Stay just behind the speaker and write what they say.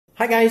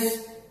Hi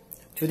guys,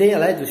 today I'd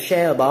like to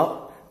share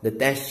about the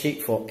test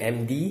sheet for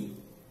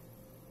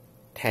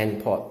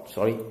MD10-POT.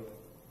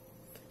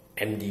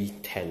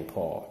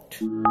 MD10-POT.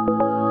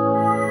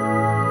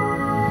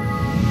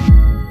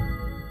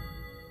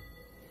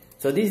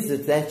 So this is the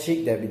test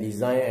sheet that we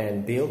designed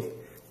and built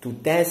to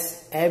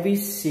test every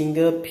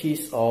single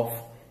piece of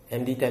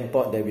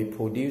MD10-POT that we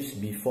produce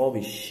before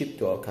we ship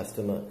to our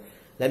customer.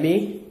 Let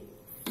me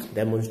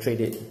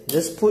demonstrate it.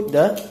 Just put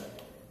the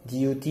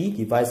DUT,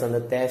 device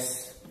under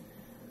test,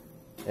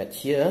 at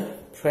here,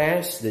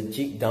 press the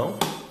jig down.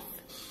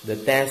 The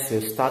test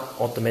will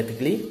start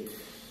automatically.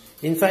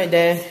 Inside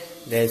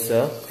there's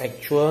a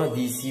actual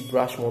DC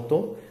brush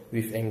motor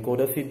with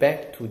encoder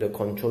feedback to the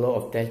controller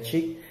of test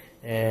sheet,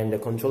 and the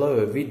controller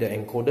will read the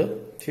encoder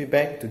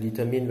feedback to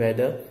determine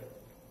whether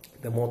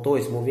the motor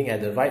is moving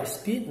at the right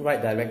speed,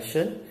 right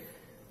direction,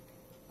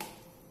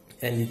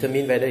 and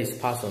determine whether it's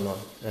passed or not.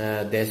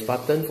 There's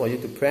button for you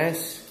to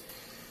press.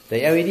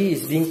 The LED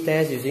is being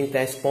tested using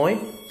test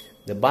point.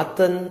 The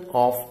button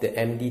of the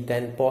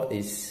MD10-POT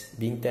is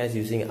being tested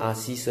using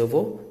RC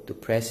servo to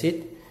press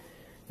it,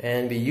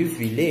 and we use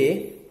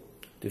relay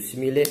to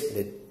simulate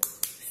the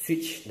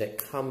switch that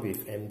comes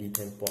with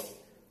MD10-POT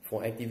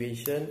for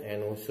activation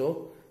and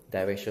also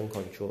direction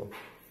control.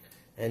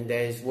 And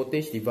there is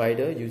voltage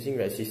divider using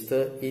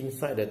resistor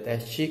inside the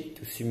test sheet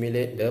to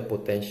simulate the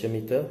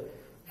potentiometer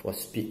for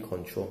speed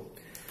control.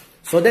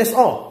 So that's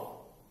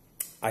all.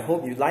 I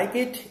hope you like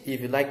it.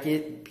 If you like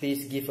it,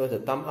 please give us a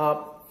thumb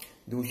up.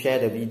 Do share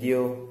the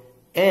video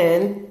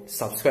and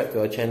subscribe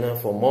to our channel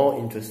for more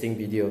interesting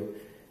video.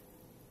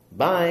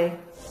 Bye!